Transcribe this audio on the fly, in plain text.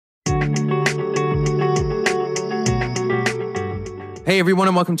Hey everyone,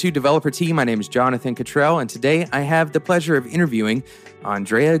 and welcome to Developer Tea. My name is Jonathan Cottrell, and today I have the pleasure of interviewing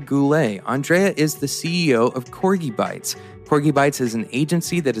Andrea Goulet. Andrea is the CEO of Corgi Bytes. Corgi Bytes is an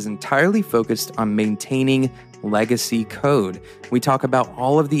agency that is entirely focused on maintaining legacy code. We talk about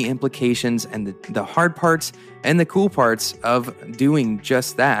all of the implications and the hard parts and the cool parts of doing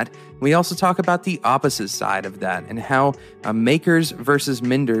just that. We also talk about the opposite side of that and how makers versus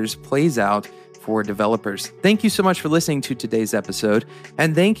menders plays out for developers. Thank you so much for listening to today's episode,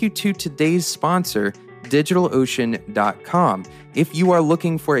 and thank you to today's sponsor, DigitalOcean.com. If you are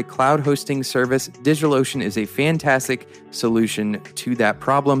looking for a cloud hosting service, DigitalOcean is a fantastic solution to that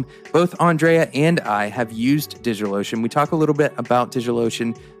problem. Both Andrea and I have used DigitalOcean. We talk a little bit about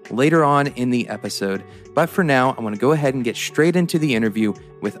DigitalOcean later on in the episode, but for now, I want to go ahead and get straight into the interview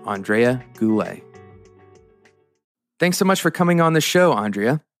with Andrea Goulet. Thanks so much for coming on the show,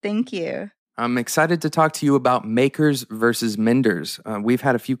 Andrea. Thank you. I'm excited to talk to you about makers versus menders. We've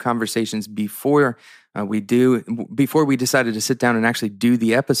had a few conversations before we decided to sit down and actually do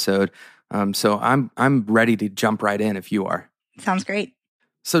the episode. So I'm ready to jump right in if you are. Sounds great.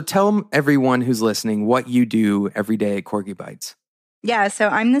 So tell everyone who's listening what you do every day at Corgi Bytes. Yeah, so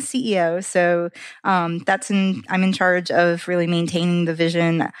I'm the CEO. So I'm in charge of really maintaining the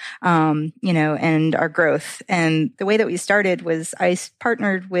vision, and our growth. And the way that we started was I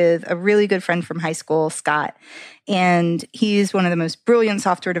partnered with a really good friend from high school, Scott, and he's one of the most brilliant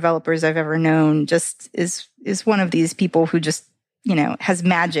software developers I've ever known. Just is one of these people who just has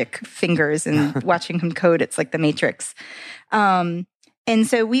magic fingers, and watching him code, it's like the Matrix. And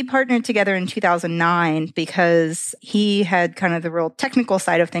so we partnered together in 2009 because he had kind of the real technical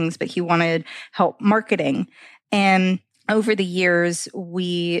side of things, but he wanted help marketing. And over the years,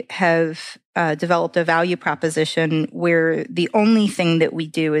 we have developed a value proposition where the only thing that we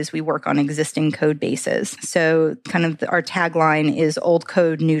do is we work on existing code bases. So kind of our tagline is old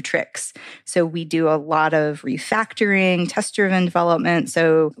code, new tricks. So we do a lot of refactoring, test-driven development.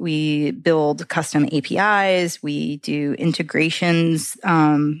 So we build custom APIs, we do integrations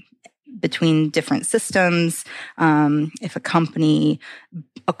between different systems. If a company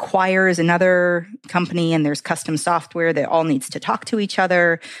acquires another company and there's custom software that all needs to talk to each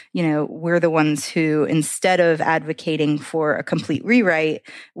other, we're the ones who, instead of advocating for a complete rewrite,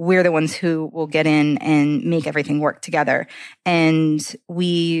 we're the ones who will get in and make everything work together. And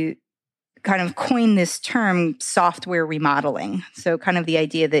we kind of coined this term software remodeling. So kind of the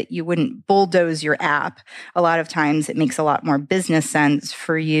idea that you wouldn't bulldoze your app. A lot of times it makes a lot more business sense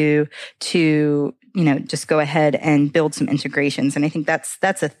for you to, just go ahead and build some integrations. And I think that's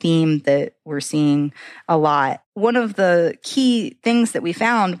a theme that we're seeing a lot. One of the key things that we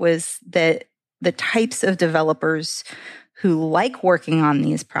found was that the types of developers who like working on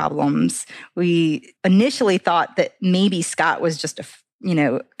these problems, we initially thought that maybe Scott was just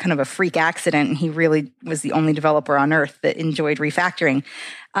kind of a freak accident, and he really was the only developer on earth that enjoyed refactoring.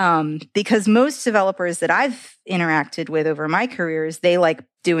 Because most developers that I've interacted with over my careers, they like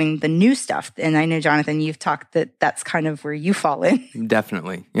doing the new stuff. And I know, Jonathan, you've talked that that's kind of where you fall in.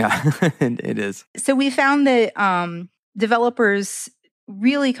 Definitely. Yeah, it is. So we found that developers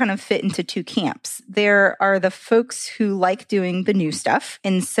really kind of fit into two camps. There are the folks who like doing the new stuff.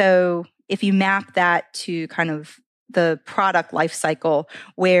 And so if you map that to kind of the product life cycle,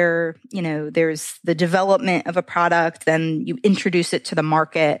 where, there's the development of a product, then you introduce it to the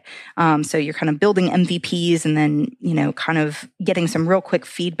market. So you're kind of building MVPs and then, kind of getting some real quick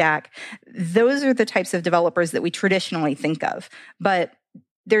feedback. Those are the types of developers that we traditionally think of. But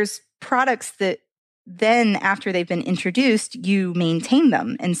there's products that then after they've been introduced, you maintain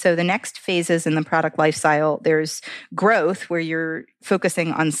them. And so the next phases in the product lifecycle, there's growth where you're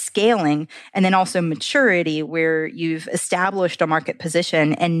focusing on scaling, and then also maturity where you've established a market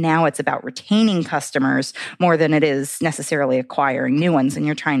position and now it's about retaining customers more than it is necessarily acquiring new ones, and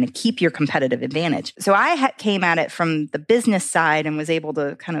you're trying to keep your competitive advantage. So I came at it from the business side and was able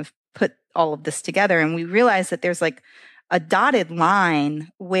to kind of put all of this together, and we realized that there's like a dotted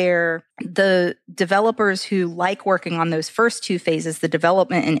line where the developers who like working on those first two phases, the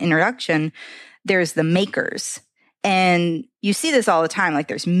development and introduction, there's the makers. And you see this all the time. Like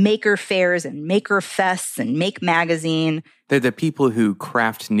there's maker fairs and maker fests and Make Magazine. They're the people who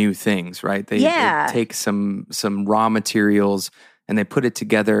craft new things, right? They take some raw materials and they put it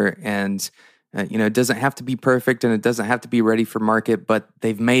together, and it doesn't have to be perfect and it doesn't have to be ready for market, but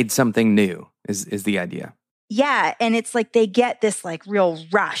they've made something new is the idea. Yeah. And it's like they get this like real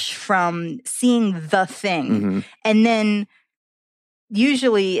rush from seeing the thing. Mm-hmm. And then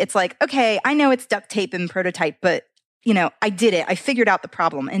usually it's like, okay, I know it's duct tape and prototype, but I did it. I figured out the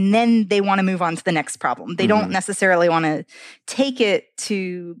problem. And then they want to move on to the next problem. They don't necessarily want to take it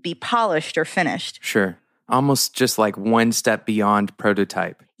to be polished or finished. Sure. Almost just like one step beyond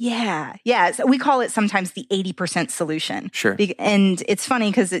prototype. Yeah. Yeah. So we call it sometimes the 80% solution. Sure. And it's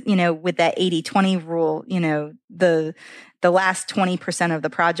funny because, with that 80-20 rule, the last 20% of the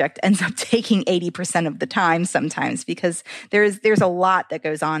project ends up taking 80% of the time sometimes because there's a lot that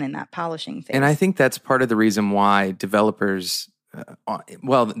goes on in that polishing phase. And I think that's part of the reason why developers,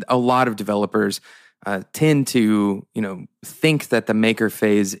 a lot of developers tend to, think that the maker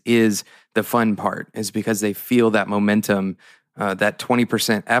phase is the fun part, is because they feel that momentum, that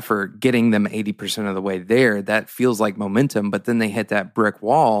 20% effort, getting them 80% of the way there, that feels like momentum, but then they hit that brick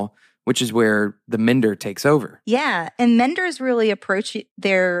wall, which is where the Mender takes over. Yeah. And Menders really approach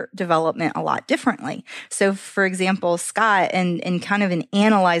their development a lot differently. So for example, Scott and kind of in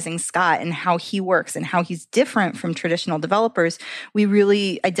analyzing Scott and how he works and how he's different from traditional developers, we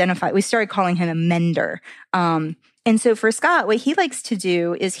really we started calling him a Mender. And so for Scott, what he likes to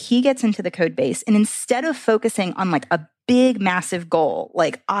do is he gets into the code base and instead of focusing on like a big, massive goal,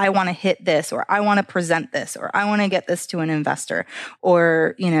 like I want to hit this, or I want to present this, or I want to get this to an investor,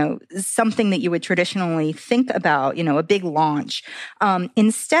 or, something that you would traditionally think about, a big launch.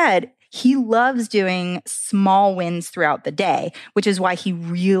 Instead, he loves doing small wins throughout the day, which is why he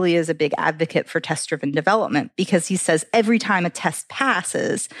really is a big advocate for test-driven development, because he says every time a test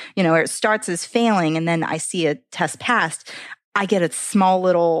passes, or it starts as failing and then I see a test passed, I get a small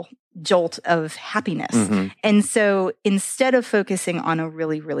little jolt of happiness. And so instead of focusing on a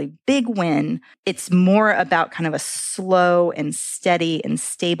really, really big win, it's more about kind of a slow and steady and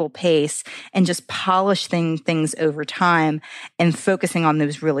stable pace and just polishing things over time and focusing on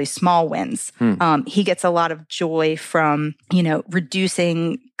those really small wins. He gets a lot of joy from,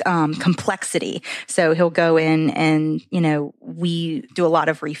 reducing complexity. So he'll go in and, we do a lot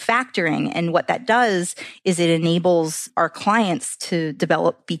of refactoring. And what that does is it enables our clients to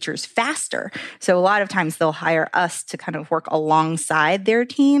develop features faster. So a lot of times they'll hire us to kind of work alongside their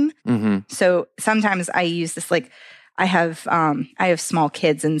team. So sometimes I use this, like, I have small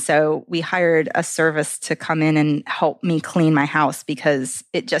kids. And so we hired a service to come in and help me clean my house because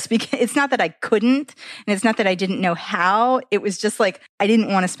it's not that I couldn't, and it's not that I didn't know how. It was just like, I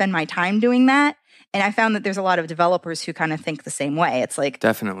didn't want to spend my time doing that. And I found that there's a lot of developers who kind of think the same way. It's like,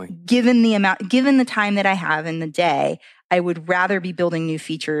 definitely, given the time that I have in the day, I would rather be building new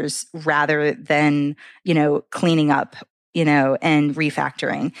features rather than, cleaning up, and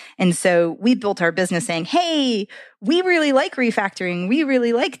refactoring. And so we built our business saying, hey, we really like refactoring. We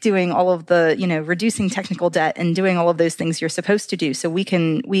really like doing all of the, reducing technical debt and doing all of those things you're supposed to do. So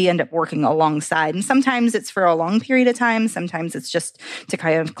we end up working alongside. And sometimes it's for a long period of time. Sometimes it's just to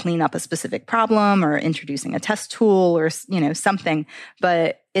kind of clean up a specific problem or introducing a test tool or, something.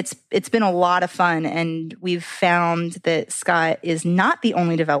 But it's been a lot of fun. And we've found that Scott is not the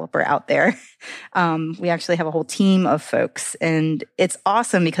only developer out there. We actually have a whole team of folks, and it's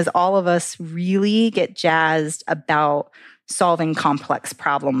awesome because all of us really get jazzed about solving complex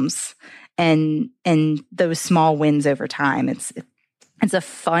problems and those small wins over time. It's a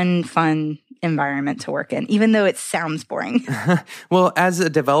fun environment to work in, even though it sounds boring. Well, as a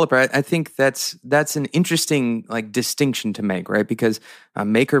developer, I think that's an interesting distinction to make, right? Because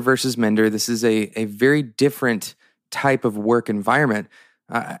maker versus Mender, this is a very different type of work environment.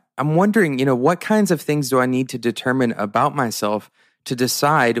 I'm wondering, what kinds of things do I need to determine about myself to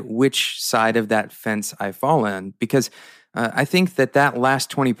decide which side of that fence I fall in? Because I think that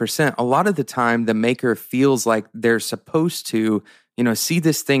last 20%, a lot of the time, the maker feels like they're supposed to, see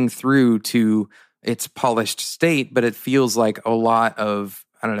this thing through to its polished state, but it feels like a lot of,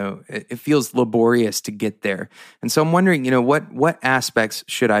 it feels laborious to get there. And so I'm wondering, what aspects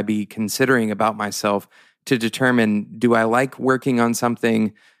should I be considering about myself to determine, do I like working on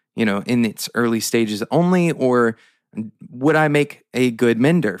something, in its early stages only, or would I make a good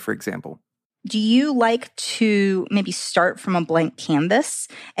Mender, for example? Do you like to maybe start from a blank canvas?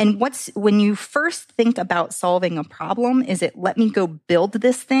 And when you first think about solving a problem, is it let me go build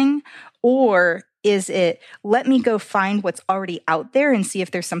this thing? Or is it let me go find what's already out there and see if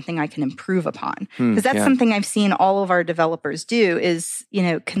there's something I can improve upon? Because that's something I've seen all of our developers do is,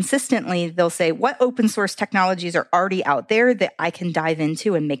 consistently they'll say, what open source technologies are already out there that I can dive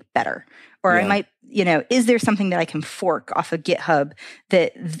into and make better? Or I might, is there something that I can fork off of GitHub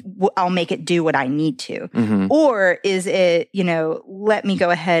that I'll make it do what I need to? Or is it, let me go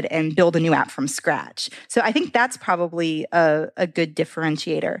ahead and build a new app from scratch? So I think that's probably a good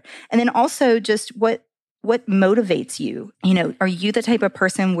differentiator. And then also just what what motivates you? Are you the type of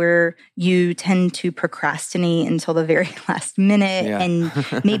person where you tend to procrastinate until the very last minute and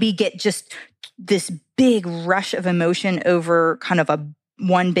maybe get just this big rush of emotion over kind of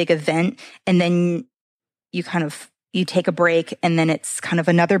one big event, and then you take a break, and then it's kind of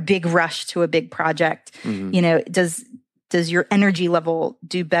another big rush to a big project? Does your energy level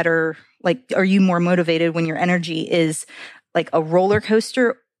do better? Like, are you more motivated when your energy is like a roller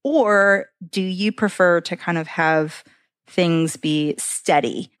coaster? Or do you prefer to kind of have things be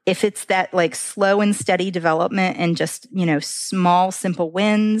steady? If it's that like slow and steady development and just, small, simple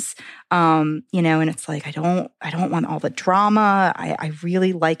wins, and it's like, I don't want all the drama. I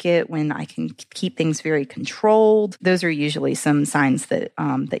really like it when I can keep things very controlled. Those are usually some signs that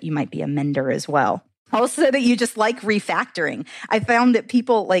you might be a mender as well. Also, that you just like refactoring. I found that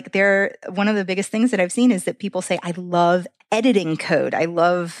people one of the biggest things that I've seen is that people say, I love editing code. I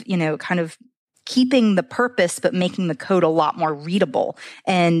love, kind of keeping the purpose, but making the code a lot more readable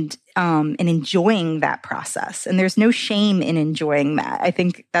and enjoying that process. And there's no shame in enjoying that. I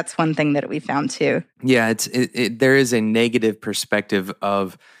think that's one thing that we found too. Yeah, there is a negative perspective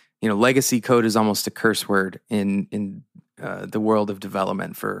of, legacy code is almost a curse word in the world of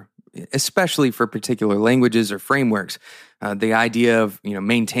development especially for particular languages or frameworks. The idea of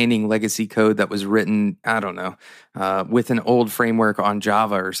maintaining legacy code that was written, I don't know, with an old framework on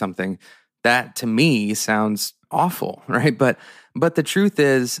Java or something, that to me sounds awful, right? But the truth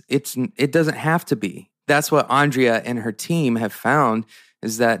is, it doesn't have to be. That's what Andrea and her team have found,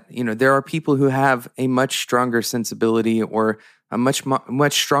 is that there are people who have a much stronger sensibility or a much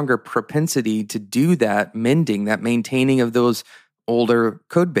stronger propensity to do that mending, that maintaining of those older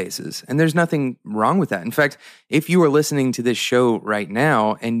code bases. And there's nothing wrong with that. In fact, if you are listening to this show right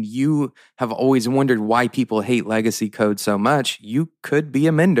now and you have always wondered why people hate legacy code so much, you could be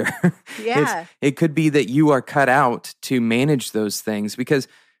a mender. Yeah. It could be that you are cut out to manage those things, because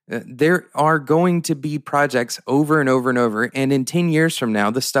there are going to be projects over and over and over. And in 10 years from now,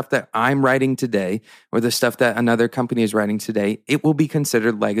 the stuff that I'm writing today or the stuff that another company is writing today, it will be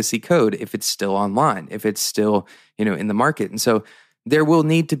considered legacy code if it's still online, if it's still, in the market. And so there will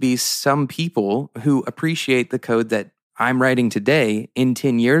need to be some people who appreciate the code that I'm writing today in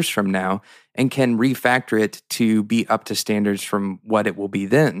 10 years from now and can refactor it to be up to standards from what it will be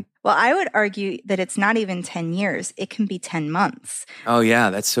then. Well, I would argue that it's not even 10 years. It can be 10 months. Oh, yeah,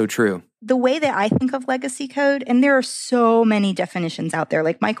 that's so true. The way that I think of legacy code, and there are so many definitions out there,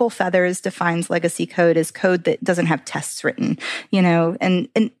 like Michael Feathers defines legacy code as code that doesn't have tests written, and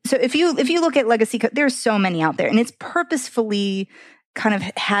so if you look at legacy code, there's so many out there, and it's purposefully kind of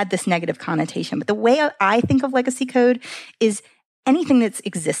had this negative connotation. But the way I think of legacy code is anything that's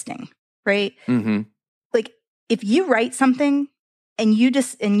existing, right? Mm-hmm. Like if you write something and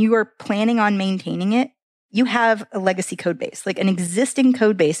you are planning on maintaining it, you have a legacy code base. Like an existing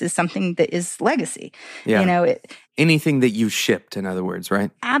code base is something that is legacy. Yeah. Anything that you shipped, in other words,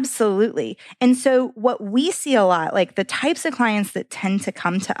 right? Absolutely. And so what we see a lot, like the types of clients that tend to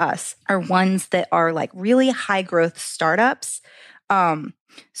come to us are ones that are like really high growth startups.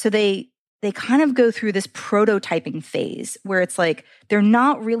 So they kind of go through this prototyping phase where it's like they're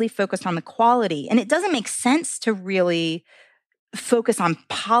not really focused on the quality. And it doesn't make sense to really focus on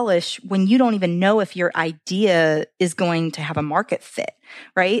polish when you don't even know if your idea is going to have a market fit,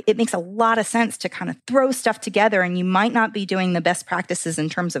 right? It makes a lot of sense to kind of throw stuff together, and you might not be doing the best practices in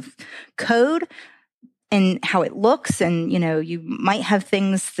terms of code and how it looks. And, you might have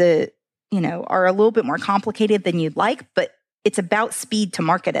things that, are a little bit more complicated than you'd like, but it's about speed to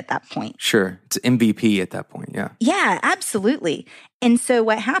market at that point. Sure. It's MVP at that point. Yeah. Yeah, absolutely. And so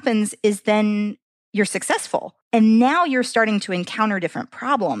what happens is then you're successful. And now you're starting to encounter different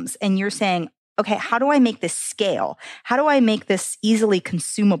problems. And you're saying, okay, how do I make this scale? How do I make this easily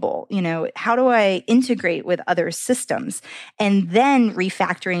consumable? How do I integrate with other systems? And then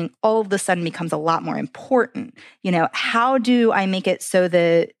refactoring all of a sudden becomes a lot more important. How do I make it so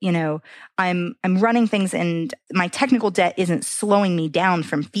that, I'm running things and my technical debt isn't slowing me down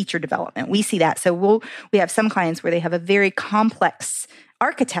from feature development? We see that. So we have some clients where they have a very complex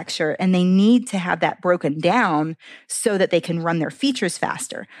architecture and they need to have that broken down so that they can run their features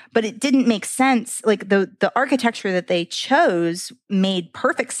faster. But it didn't make sense. Like the architecture that they chose made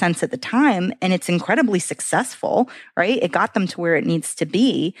perfect sense at the time, and it's incredibly successful, right? It got them to where it needs to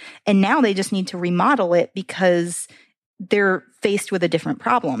be. And now they just need to remodel it because they're faced with a different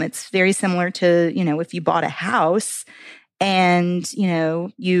problem. It's very similar to, if you bought a house and,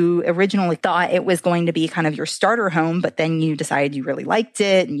 you originally thought it was going to be kind of your starter home, but then you decided you really liked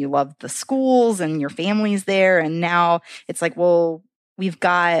it and you loved the schools and your family's there. And now it's like, well, we've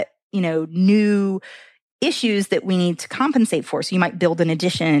got, new issues that we need to compensate for. So you might build an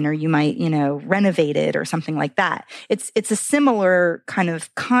addition, or you might, renovate it or something like that. It's a similar kind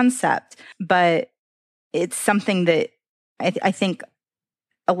of concept, but it's something that I think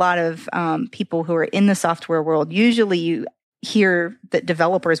a lot of people who are in the software world, usually you hear that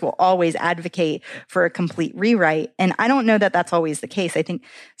developers will always advocate for a complete rewrite. And I don't know that that's always the case. I think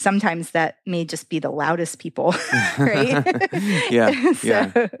sometimes that may just be the loudest people, right?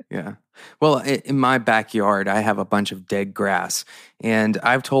 Yeah. Well, in my backyard, I have a bunch of dead grass. And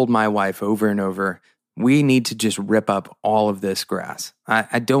I've told my wife over and over, we need to just rip up all of this grass.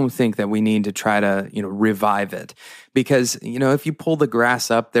 I don't think that we need to try to, revive it. Because, if you pull the grass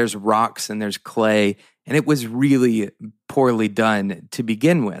up, there's rocks and there's clay, and it was really poorly done to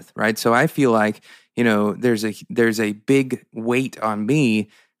begin with, right? So I feel like, there's a big weight on me.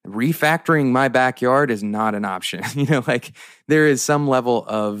 Refactoring my backyard is not an option. There is some level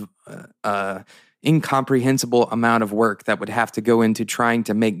of incomprehensible amount of work that would have to go into trying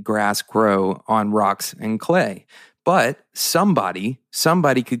to make grass grow on rocks and clay. But somebody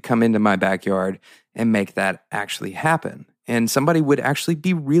could come into my backyard and make that actually happen. And somebody would actually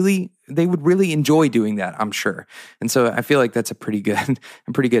they would really enjoy doing that, I'm sure. And so I feel like that's a pretty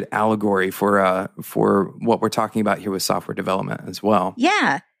good allegory for what we're talking about here with software development as well.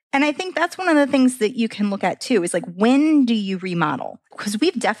 Yeah. And I think that's one of the things that you can look at too, is like, when do you remodel? Because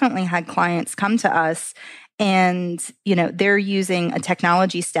we've definitely had clients come to us and, they're using a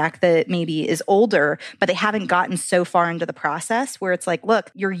technology stack that maybe is older, but they haven't gotten so far into the process where it's like,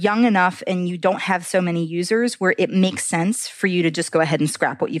 look, you're young enough and you don't have so many users where it makes sense for you to just go ahead and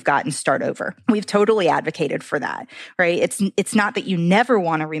scrap what you've got and start over. We've totally advocated for that, right? It's not that you never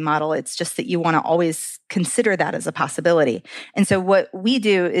want to remodel. It's just that you want to always consider that as a possibility. And so what we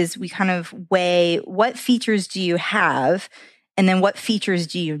do is we kind of weigh, what features do you have? And then what features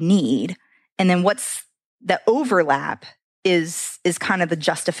do you need? And then what's the overlap is kind of the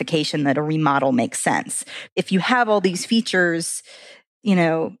justification that a remodel makes sense. If you have all these features,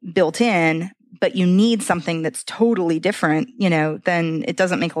 built in, but you need something that's totally different, then it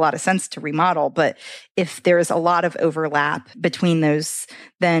doesn't make a lot of sense to remodel. But if there's a lot of overlap between those,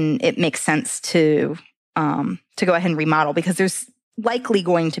 then it makes sense to go ahead and remodel, because there's likely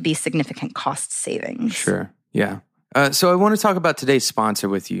going to be significant cost savings. Sure. Yeah. So I want to talk about today's sponsor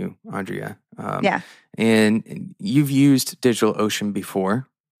with you, Andrea. Yeah. And you've used DigitalOcean before.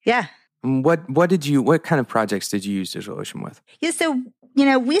 Yeah. What kind of projects did you use DigitalOcean with? Yeah. So,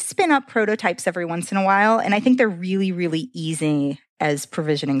 we spin up prototypes every once in a while, and I think they're really, really easy as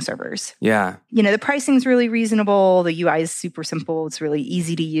provisioning servers. Yeah. The pricing's really reasonable. The UI is super simple. It's really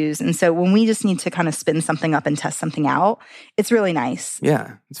easy to use. And so when we just need to kind of spin something up and test something out, it's really nice.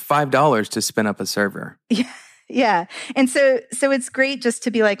 Yeah. It's $5 to spin up a server. Yeah. Yeah. And so it's great just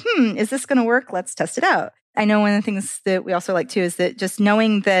to be like, is this going to work? Let's test it out. I know one of the things that we also like too is that just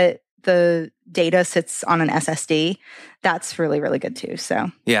knowing that the data sits on an SSD, that's really, really good too. So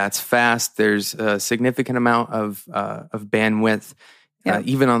yeah, it's fast. There's a significant amount of bandwidth,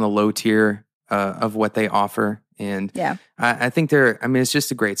 even on the low tier of what they offer. And yeah, I think it's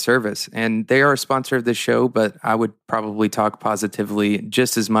just a great service. And they are a sponsor of this show, but I would probably talk positively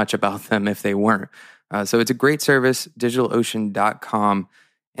just as much about them if they weren't. So it's a great service, DigitalOcean.com.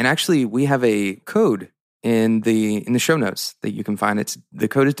 And actually, we have a code in the show notes that you can find. The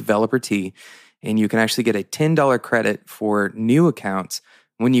code is DeveloperT, and you can actually get a $10 credit for new accounts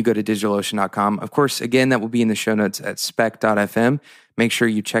when you go to DigitalOcean.com. Of course, again, that will be in the show notes at spec.fm. Make sure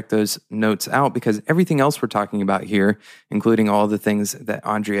you check those notes out, because everything else we're talking about here, including all the things that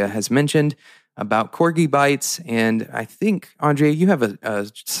Andrea has mentioned about Corgi Bytes, and I think, Andrea, you have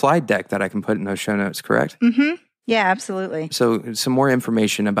a slide deck that I can put in those show notes, correct? Mm-hmm. Yeah, absolutely. So some more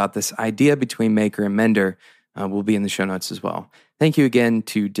information about this idea between Maker and Mender will be in the show notes as well. Thank you again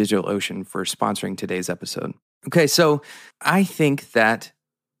to DigitalOcean for sponsoring today's episode. Okay, so I think that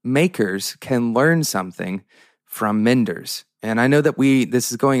makers can learn something from Menders. And I know that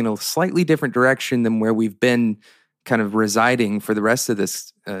this is going in a slightly different direction than where we've been kind of residing for the rest of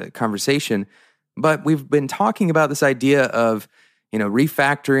this conversation. But we've been talking about this idea of,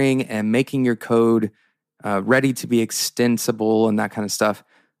 refactoring and making your code ready to be extensible and that kind of stuff.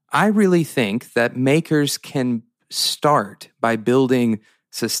 I really think that makers can start by building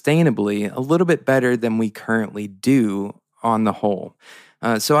sustainably a little bit better than we currently do on the whole.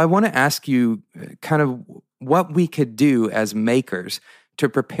 So I want to ask you kind of what we could do as makers to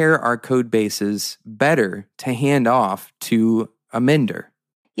prepare our code bases better to hand off to a Mender.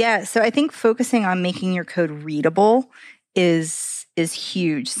 Yeah, so I think focusing on making your code readable is is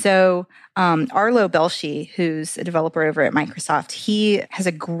huge. So Arlo Belshi, who's a developer over at Microsoft, he has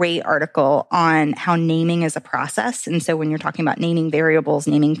a great article on how naming is a process. And so when you're talking about naming variables,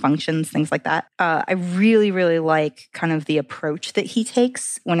 naming functions, things like that, I really, really like kind of the approach that he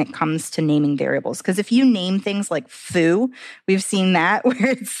takes when it comes to naming variables. Because if you name things like foo, we've seen that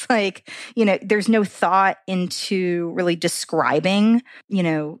where it's like, there's no thought into really describing,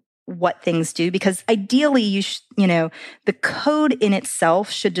 what things do, because ideally the code in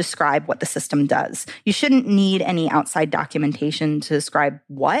itself should describe what the system does. You shouldn't need any outside documentation to describe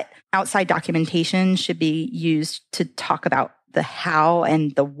what. Outside documentation should be used to talk about the how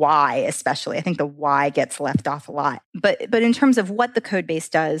and the why, especially. I think the why gets left off a lot. But in terms of what the code base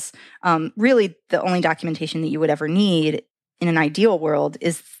does, really the only documentation that you would ever need in an ideal world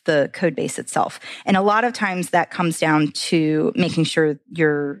is the code base itself. And a lot of times that comes down to making sure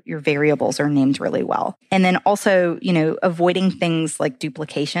your variables are named really well. And then also, avoiding things like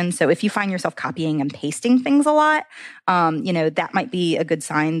duplication. So if you find yourself copying and pasting things a lot, that might be a good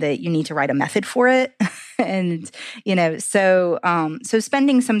sign that you need to write a method for it. And, so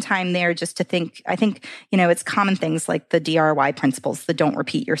spending some time there just to think, I think, it's common things like the DRY principles, the don't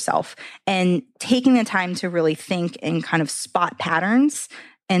repeat yourself, and taking the time to really think and kind of spot patterns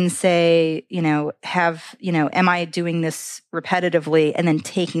and say, am I doing this repetitively? And then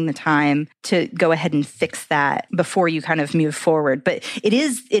taking the time to go ahead and fix that before you kind of move forward. But it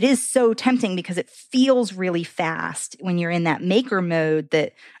is so tempting because it feels really fast when you're in that maker mode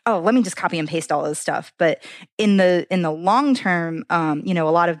that, oh, let me just copy and paste all this stuff. But in the long term, a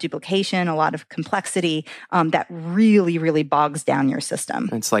lot of duplication, a lot of complexity, that really, really bogs down your system.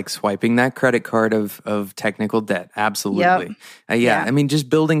 It's like swiping that credit card of technical debt. Absolutely. Yep. Yeah. I mean, just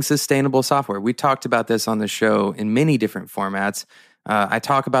building sustainable software. We talked about this on the show in many different formats. I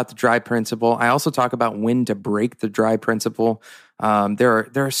talk about the dry principle. I also talk about when to break the dry principle.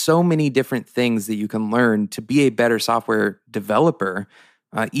 There are so many different things that you can learn to be a better software developer,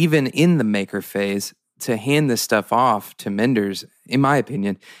 even in the maker phase, to hand this stuff off to Menders, in my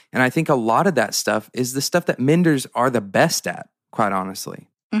opinion. And I think a lot of that stuff is the stuff that Menders are the best at, quite honestly.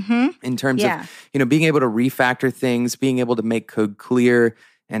 Mm-hmm. In terms of, being able to refactor things, being able to make code clear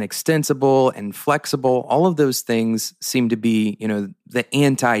and extensible and flexible. All of those things seem to be, the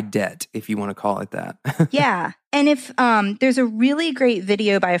anti-debt, if you want to call it that. Yeah. And if there's a really great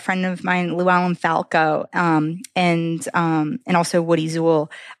video by a friend of mine, Llewellyn Falco, and also Woody Zuhl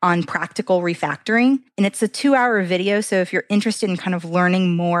on practical refactoring. And it's a 2-hour video. So if you're interested in kind of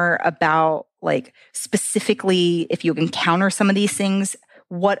learning more about, like, specifically if you encounter some of these things,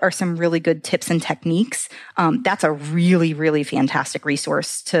 what are some really good tips and techniques? That's a really, really fantastic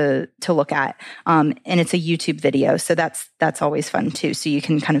resource to look at. And it's a YouTube video. So that's always fun too. So you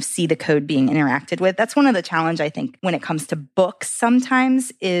can kind of see the code being interacted with. That's one of the challenge, I think, when it comes to books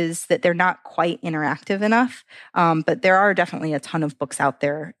sometimes, is that they're not quite interactive enough. But there are definitely a ton of books out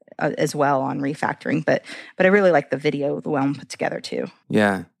there as well on refactoring. But I really like the video Llewellyn put together too.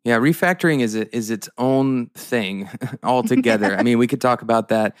 Yeah. Refactoring is its own thing altogether. I mean, we could talk about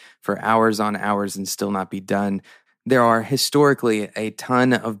that for hours on hours and still not be done. There are historically a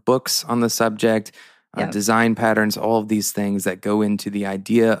ton of books on the subject, design patterns, all of these things that go into the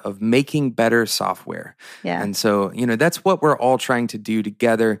idea of making better software. Yeah. And so, that's what we're all trying to do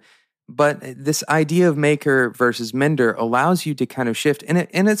together. But this idea of maker versus mender allows you to kind of shift. And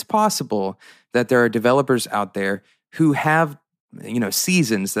it's possible that there are developers out there who have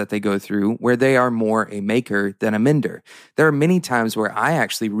seasons that they go through where they are more a maker than a mender. There are many times where I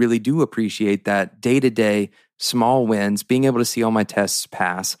actually really do appreciate that day-to-day small wins, being able to see all my tests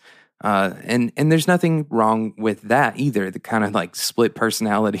pass. And there's nothing wrong with that either, the kind of like split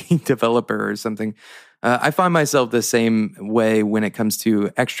personality developer or something. I find myself the same way when it comes to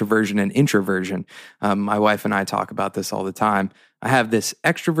extroversion and introversion. My wife and I talk about this all the time. I have this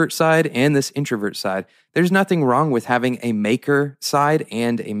extrovert side and this introvert side. There's nothing wrong with having a maker side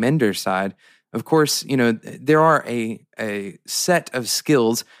and a mender side. Of course, there are a set of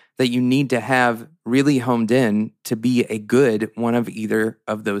skills that you need to have really honed in to be a good one of either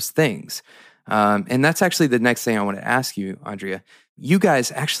of those things. And that's actually the next thing I want to ask you, Andrea. You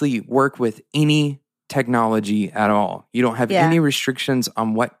guys actually work with any technology at all. You don't have any restrictions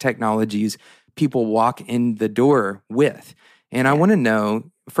on what technologies people walk in the door with. And I want to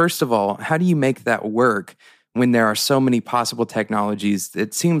know, first of all, how do you make that work when there are so many possible technologies?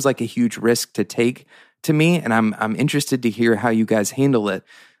 It seems like a huge risk to take to me, and I'm interested to hear how you guys handle it.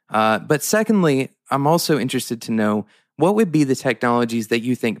 But secondly, I'm also interested to know, what would be the technologies that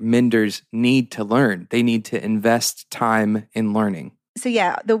you think menders need to learn? They need to invest time in learning. So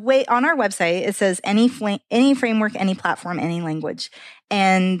yeah, the way on our website, it says any framework, any platform, any language.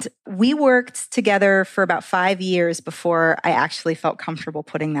 And we worked together for about 5 years before I actually felt comfortable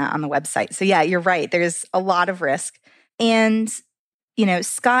putting that on the website. So yeah, you're right. There's a lot of risk. And,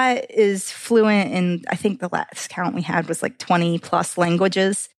 Scott is fluent in, I think the last count we had was like 20 plus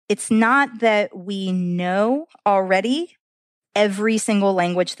languages. It's not that we know already every single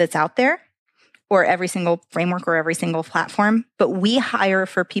language that's out there, or every single framework or every single platform, but we hire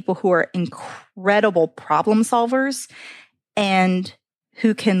for people who are incredible problem solvers and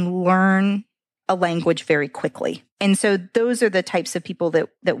who can learn a language very quickly. And so those are the types of people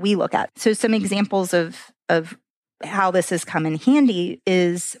that we look at. So some examples of how this has come in handy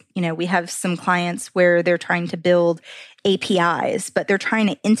is, we have some clients where they're trying to build APIs, but they're trying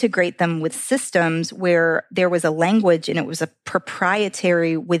to integrate them with systems where there was a language and it was a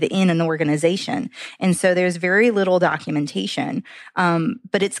proprietary within an organization. And so there's very little documentation.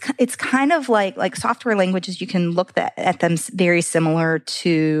 But it's kind of like software languages, you can look at them very similar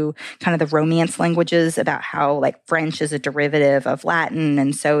to kind of the Romance languages, about how like French is a derivative of Latin,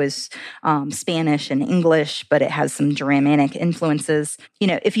 and so is Spanish and English, but it has some Germanic influences.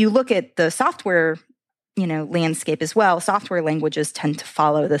 If you look at the software landscape as well, software languages tend to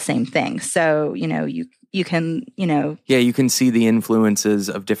follow the same thing. So, you can, Yeah, you can see the influences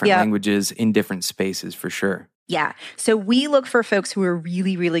of different languages in different spaces for sure. Yeah. So we look for folks who are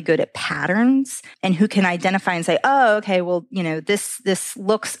really, really good at patterns and who can identify and say, oh, okay, well, this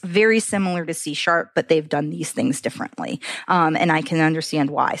looks very similar to C#, but they've done these things differently. And I can understand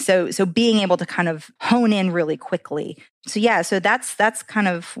why. So being able to kind of hone in really quickly. So yeah, so that's kind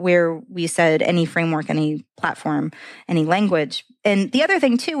of where we said any framework, any platform, any language. And the other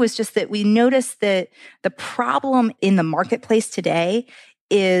thing too was just that we noticed that the problem in the marketplace today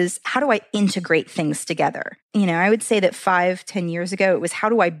is, how do I integrate things together? I would say that 5-10 years ago, it was, how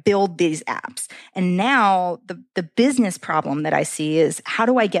do I build these apps? And now the business problem that I see is, how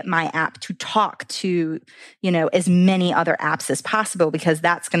do I get my app to talk to, as many other apps as possible? Because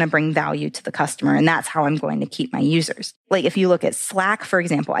that's going to bring value to the customer. And that's how I'm going to keep my users. Like if you look at Slack, for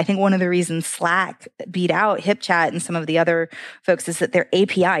example, I think one of the reasons Slack beat out HipChat and some of the other folks is that their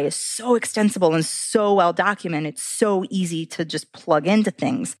API is so extensible and so well documented. It's so easy to just plug into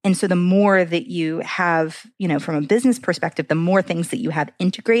things. And so the more that you have, from a business perspective, the more things that you have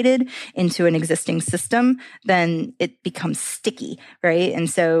integrated into an existing system, then it becomes sticky, right? And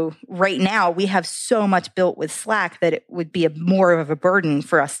so right now we have so much built with Slack that it would be more of a burden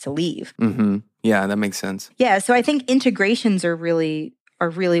for us to leave. Mm-hmm. Yeah, that makes sense. Yeah, so I think integrations are really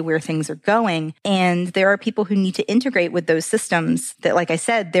where things are going. And there are people who need to integrate with those systems that, like I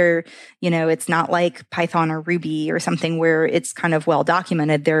said, they're, it's not like Python or Ruby or something where it's kind of well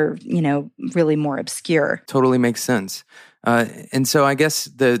documented. They're, really more obscure. Totally makes sense. And so I guess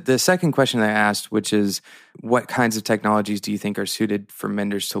the second question I asked, which is, what kinds of technologies do you think are suited for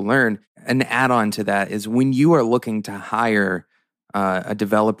Menders to learn? An add-on to that is, when you are looking to hire a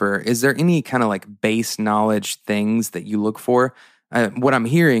developer, is there any kind of like base knowledge things that you look for? What I'm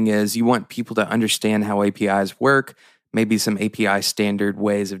hearing is you want people to understand how APIs work, maybe some API standard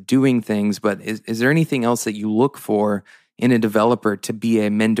ways of doing things, but is there anything else that you look for in a developer to be a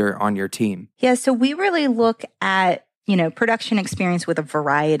Mender on your team? Yeah, so we really look at production experience with a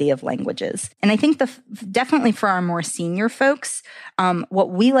variety of languages. And I think definitely for our more senior folks,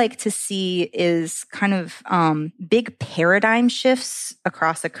 what we like to see is kind of big paradigm shifts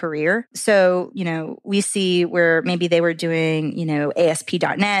across a career. So, we see where maybe they were doing,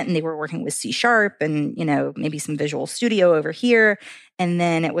 ASP.NET and they were working with C# and, maybe some Visual Studio over here. And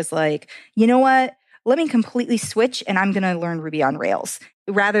then it was like, you know what? Let me completely switch and I'm going to learn Ruby on Rails,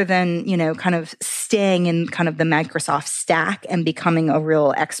 rather than, kind of staying in kind of the Microsoft stack and becoming a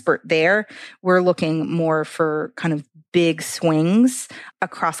real expert there. We're looking more for kind of big swings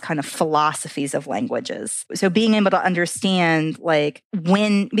across kind of philosophies of languages. So being able to understand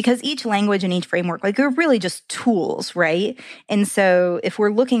because each language and each framework, they're really just tools, right? And so if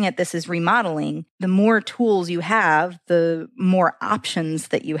we're looking at this as remodeling, the more tools you have, the more options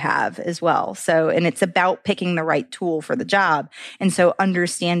that you have as well. So, and it's about picking the right tool for the job. And so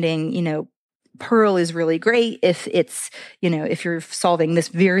understanding, Perl is really great if it's, if you're solving this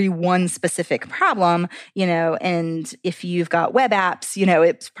very one specific problem, and if you've got web apps,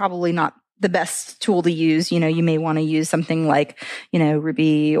 it's probably not the best tool to use. You may want to use something like,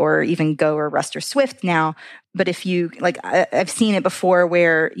 Ruby or even Go or Rust or Swift now. But if you, I've seen it before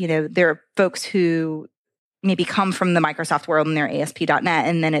where, there are folks who maybe come from the Microsoft world and they're ASP.NET.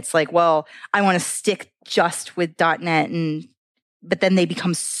 And then it's like, well, I want to stick just with .NET and but then they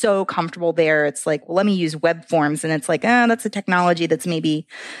become so comfortable there. It's like, well, let me use web forms. And it's like, oh, that's a technology that's maybe,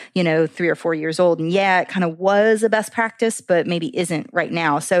 3 or 4 years old. And yeah, it kind of was a best practice, but maybe isn't right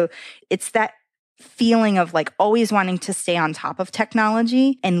now. So it's that feeling of like always wanting to stay on top of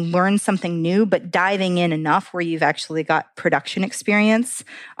technology and learn something new, but diving in enough where you've actually got production experience,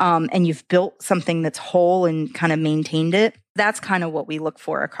 and you've built something that's whole and kind of maintained it. That's kind of what we look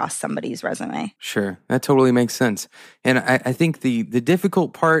for across somebody's resume. Sure. That totally makes sense. And I think the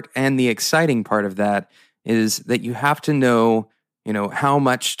difficult part and the exciting part of that is that you have to know, how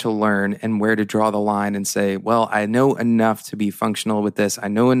much to learn and where to draw the line and say, well, I know enough to be functional with this. I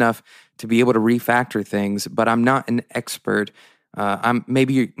know enough to be able to refactor things, but I'm not an expert.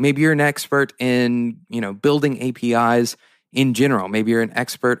 Maybe you're an expert in, building APIs in general. Maybe you're an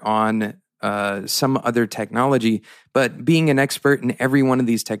expert on some other technology, but being an expert in every one of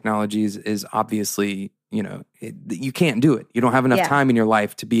these technologies is obviously, you can't do it. You don't have enough time in your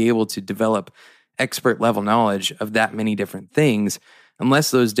life to be able to develop expert level knowledge of that many different things, unless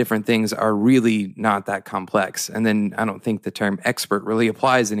those different things are really not that complex. And then I don't think the term expert really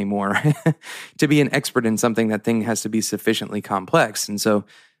applies anymore. To be an expert in something, that thing has to be sufficiently complex. And so,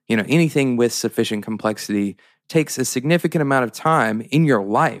 anything with sufficient complexity takes a significant amount of time in your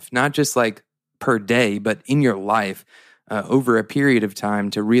life, not just like per day, but in your life over a period of time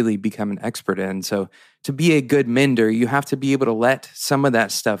to really become an expert in. So to be a good mender, you have to be able to let some of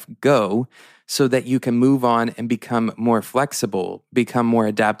that stuff go so that you can move on and become more flexible, become more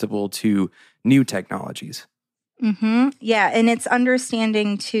adaptable to new technologies. Mm-hmm. Yeah. And it's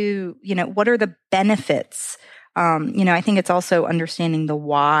understanding too, what are the benefits? I think it's also understanding the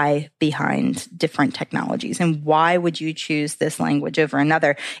why behind different technologies and why would you choose this language over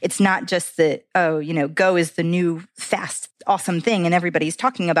another. It's not just that, Go is the new fast, awesome thing and everybody's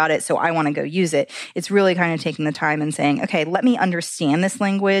talking about it, so I want to go use it. It's really kind of taking the time and saying, okay, let me understand this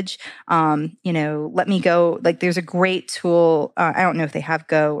language. Let me go. Like there's a great tool. I don't know if they have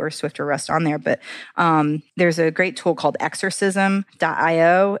Go or Swift or Rust on there, but there's a great tool called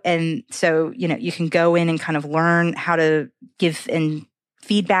exorcism.io. And so, you can go in and kind of learn how to give and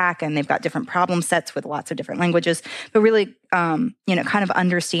feedback, and they've got different problem sets with lots of different languages, but really, kind of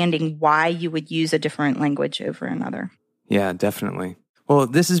understanding why you would use a different language over another. Yeah, definitely. Well,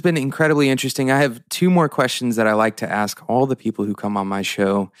 this has been incredibly interesting. I have 2 more questions that I like to ask all the people who come on my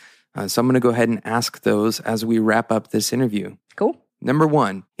show. So I'm going to go ahead and ask those as we wrap up this interview. Cool. Number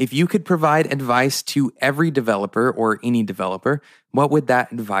 1, if you could provide advice to every developer or any developer, what would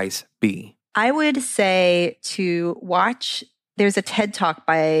that advice be? I would say to watch, there's a TED Talk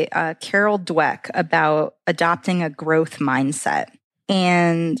by Carol Dweck about adopting a growth mindset.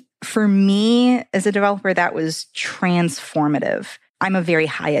 And for me as a developer, that was transformative. I'm a very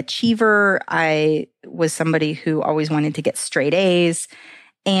high achiever. I was somebody who always wanted to get straight A's.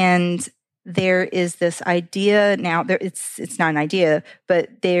 And there is this idea now, it's not an idea, but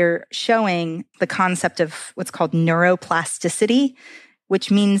they're showing the concept of what's called neuroplasticity,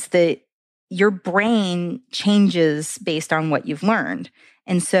 which means that your brain changes based on what you've learned.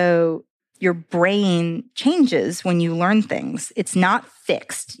 And so your brain changes when you learn things. It's not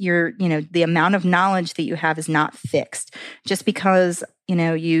fixed. The amount of knowledge that you have is not fixed. Just because,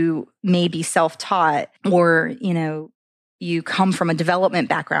 you may be self-taught or, you come from a development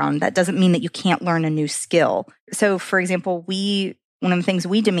background, that doesn't mean that you can't learn a new skill. So, for example, one of the things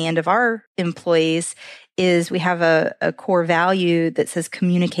we demand of our employees is we have a core value that says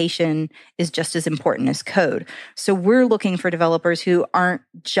communication is just as important as code. So we're looking for developers who aren't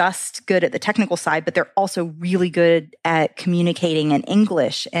just good at the technical side, but they're also really good at communicating in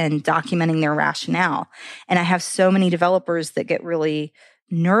English and documenting their rationale. And I have so many developers that get really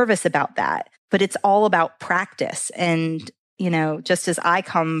nervous about that, but it's all about practice. And, just as I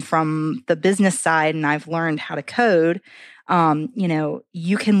come from the business side and I've learned how to code,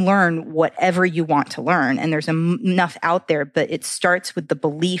 you can learn whatever you want to learn, and there's enough out there, but it starts with the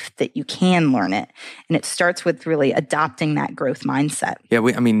belief that you can learn it. And it starts with really adopting that growth mindset. Yeah,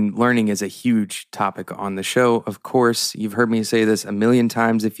 learning is a huge topic on the show. Of course, you've heard me say this a million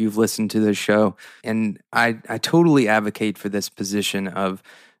times if you've listened to this show. And I totally advocate for this position of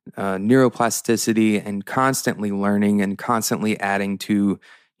neuroplasticity and constantly learning and constantly adding to,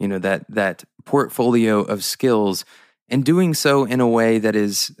 that portfolio of skills, and doing so in a way that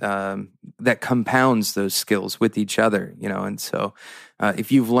is that compounds those skills with each other, And so,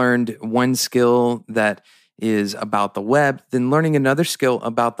 if you've learned one skill that is about the web, then learning another skill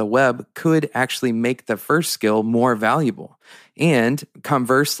about the web could actually make the first skill more valuable. And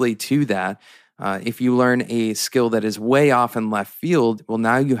conversely to that, if you learn a skill that is way off in left field, well,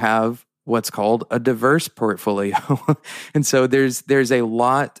 now you have what's called a diverse portfolio. And so there's a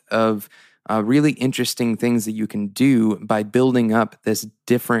lot of really interesting things that you can do by building up this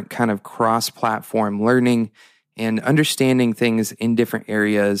different kind of cross-platform learning and understanding things in different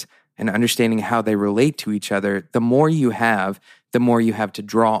areas and understanding how they relate to each other. The more you have to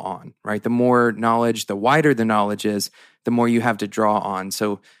draw on, right? The more knowledge, the wider the knowledge is, the more you have to draw on.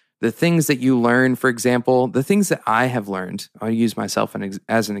 So the things that you learn, for example, the things that I have learned, I'll use myself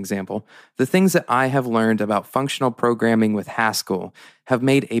as an example, the things that I have learned about functional programming with Haskell have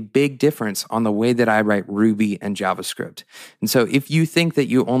made a big difference on the way that I write Ruby and JavaScript. And so if you think that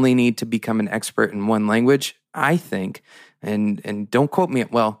you only need to become an expert in one language, I think, and don't quote me,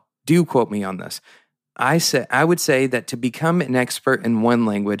 well, do quote me on this. I would say that to become an expert in one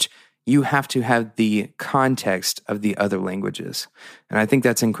language, you have to have the context of the other languages. And I think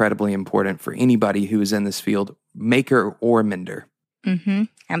that's incredibly important for anybody who is in this field, maker or mender. Mm-hmm.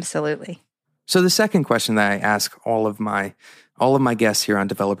 Absolutely. So the second question that I ask all of my guests here on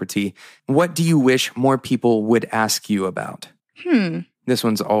Developer Tea, what do you wish more people would ask you about? This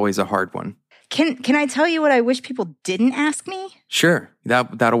one's always a hard one. Can I tell you what I wish people didn't ask me? Sure,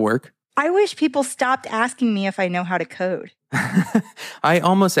 that'll work. I wish people stopped asking me if I know how to code. I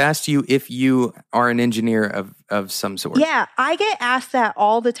almost asked you if you are an engineer of some sort. Yeah, I get asked that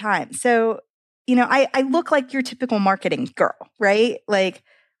all the time. So, I look like your typical marketing girl, right? Like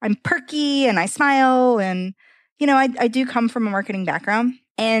I'm perky and I smile and, I do come from a marketing background.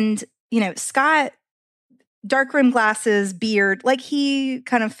 And, Scott, dark rim glasses, beard, like he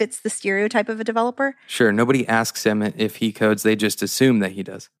kind of fits the stereotype of a developer. Sure. Nobody asks him if he codes. They just assume that he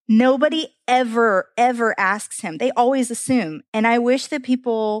does. Nobody ever asks him. They always assume. And I wish that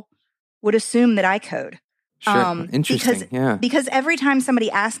people would assume that I code. Sure. Interesting. Because every time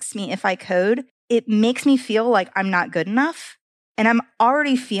somebody asks me if I code, it makes me feel like I'm not good enough. And I'm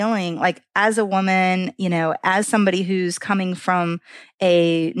already feeling like as a woman, as somebody who's coming from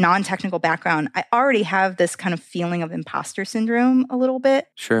a non-technical background, I already have this kind of feeling of imposter syndrome a little bit.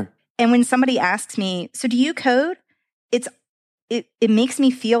 Sure. And when somebody asks me, so do you code? It makes me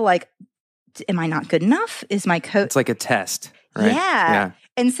feel like, am I not good enough? Is my code? It's like a test, right? Yeah.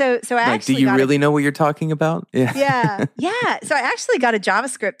 And so I like, actually do you really know what you're talking about? Yeah. Yeah. So I actually got a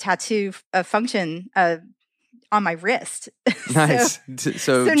JavaScript tattoo, a function on my wrist. Nice.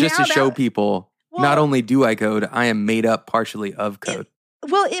 So just to show people, not only do I code, I am made up partially of code.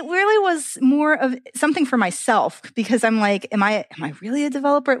 It really was more of something for myself because I'm like, am I really a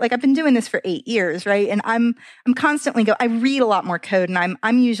developer? Like I've been doing this for 8 years, right? And I'm constantly I read a lot more code, and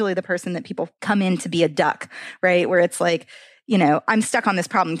I'm usually the person that people come in to be a duck, right? Where it's like, I'm stuck on this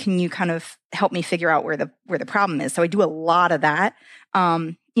problem. Can you kind of help me figure out where the problem is? So I do a lot of that,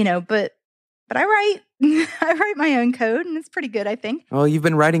 but I write my own code, and it's pretty good, I think. Well, you've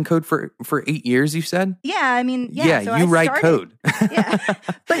been writing code for 8 years, you said? Yeah, I mean, yeah. So you write code. Yeah,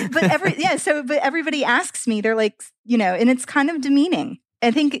 but everybody asks me, they're like, and it's kind of demeaning. I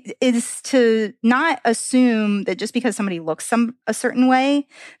think is to not assume that just because somebody looks a certain way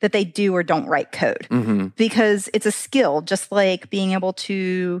that they do or don't write code, because it's a skill, just like being able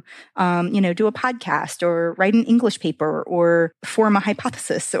to, do a podcast or write an English paper or form a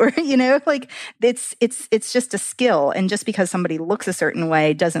hypothesis, or like it's just a skill, and just because somebody looks a certain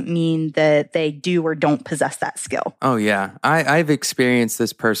way doesn't mean that they do or don't possess that skill. Oh yeah, I've experienced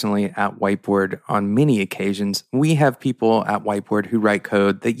this personally at Whiteboard on many occasions. We have people at Whiteboard who write code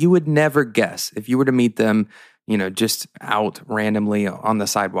that you would never guess if you were to meet them, just out randomly on the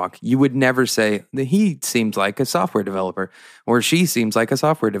sidewalk. You would never say that he seems like a software developer or she seems like a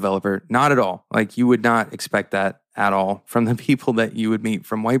software developer. Not at all. Like you would not expect that at all from the people that you would meet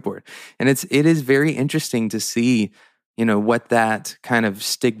from Whiteboard. And it is very interesting to see, what that kind of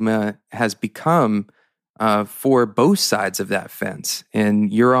stigma has become for both sides of that fence.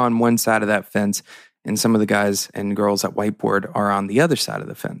 And you're on one side of that fence, and some of the guys and girls at Whiteboard are on the other side of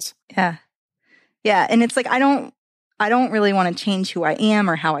the fence. Yeah. Yeah. And it's like, I don't really want to change who I am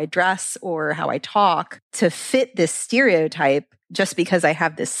or how I dress or how I talk to fit this stereotype just because I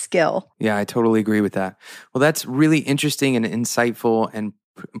have this skill. Yeah, I totally agree with that. Well, that's really interesting and insightful, and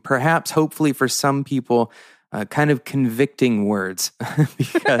perhaps hopefully for some people, kind of convicting words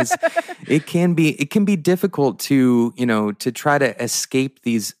because it can be difficult to, to try to escape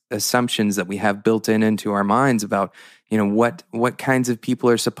these assumptions that we have built into our minds about, what kinds of people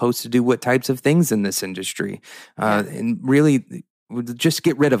are supposed to do what types of things in this industry. And really just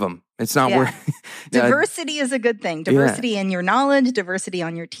get rid of them. It's not worth. Diversity is a good thing. Diversity in your knowledge, diversity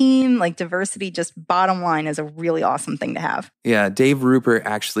on your team, like diversity, just bottom line, is a really awesome thing to have. Yeah, Dave Rupert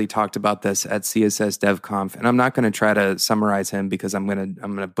actually talked about this at CSS DevConf, and I'm not going to try to summarize him because I'm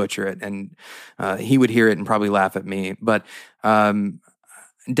gonna butcher it, and he would hear it and probably laugh at me. But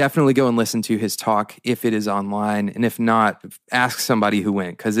definitely go and listen to his talk if it is online, and if not, ask somebody who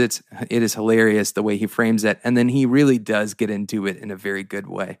went, because it is hilarious the way he frames it, and then he really does get into it in a very good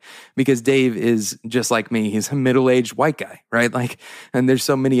way, because Dave is just like me. He's a middle-aged white guy, right? Like, and there's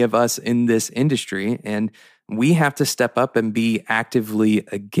so many of us in this industry, and we have to step up and be actively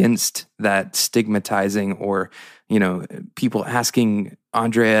against that stigmatizing, or, you know, people asking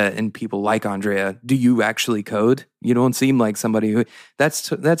Andrea and people like Andrea, do you actually code? You don't seem like somebody who,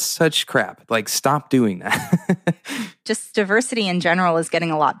 that's such crap. Like, stop doing that. Just diversity in general is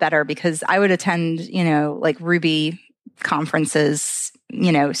getting a lot better, because I would attend, you know, like Ruby conferences,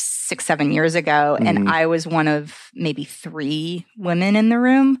 you know, 6-7 years ago, and I was one of maybe 3 women in the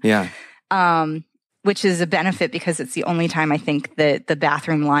room. Yeah. Which is a benefit, because it's the only time I think that the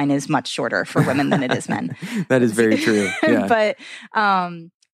bathroom line is much shorter for women than it is men. That is very true. Yeah.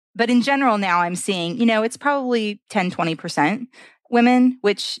 But in general now I'm seeing, you know, it's probably 10-20% women,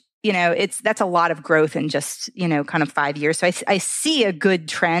 which, you know, that's a lot of growth in just, you know, kind of 5 years. So I see a good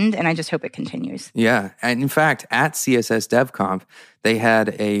trend, and I just hope it continues. Yeah. And in fact, at CSS DevConf, they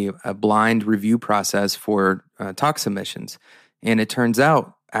had a blind review process for talk submissions. And it turns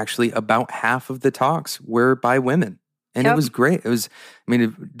out actually about half of the talks were by women. And It was great.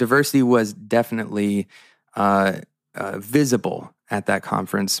 Diversity was definitely visible at that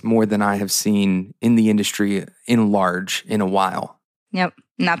conference, more than I have seen in the industry in large in a while. Yep.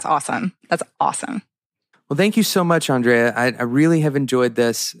 And that's awesome. That's awesome. Well, thank you so much, Andrea. I really have enjoyed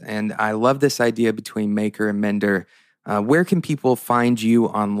this, and I love this idea between Maker and Mender. Where can people find you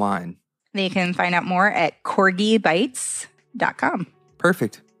online? They can find out more at corgibytes.com.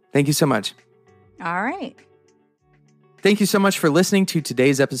 Perfect. Thank you so much. All right. Thank you so much for listening to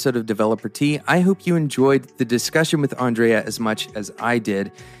today's episode of Developer Tea. I hope you enjoyed the discussion with Andrea as much as I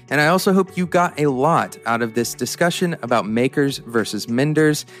did. And I also hope you got a lot out of this discussion about makers versus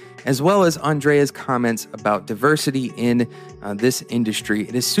menders, as well as Andrea's comments about diversity in this industry.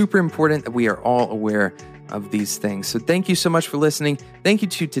 It is super important that we are all aware of these things. So thank you so much for listening. Thank you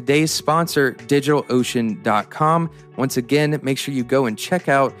to today's sponsor, DigitalOcean.com. Once again, make sure you go and check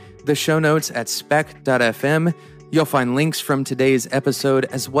out the show notes at spec.fm. You'll find links from today's episode,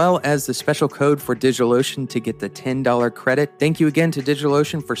 as well as the special code for DigitalOcean to get the $10 credit. Thank you again to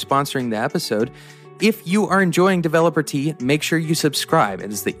DigitalOcean for sponsoring the episode. If you are enjoying Developer Tea, make sure you subscribe.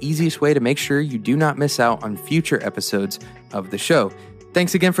 It is the easiest way to make sure you do not miss out on future episodes of the show.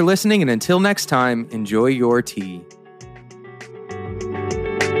 Thanks again for listening, and until next time, enjoy your tea.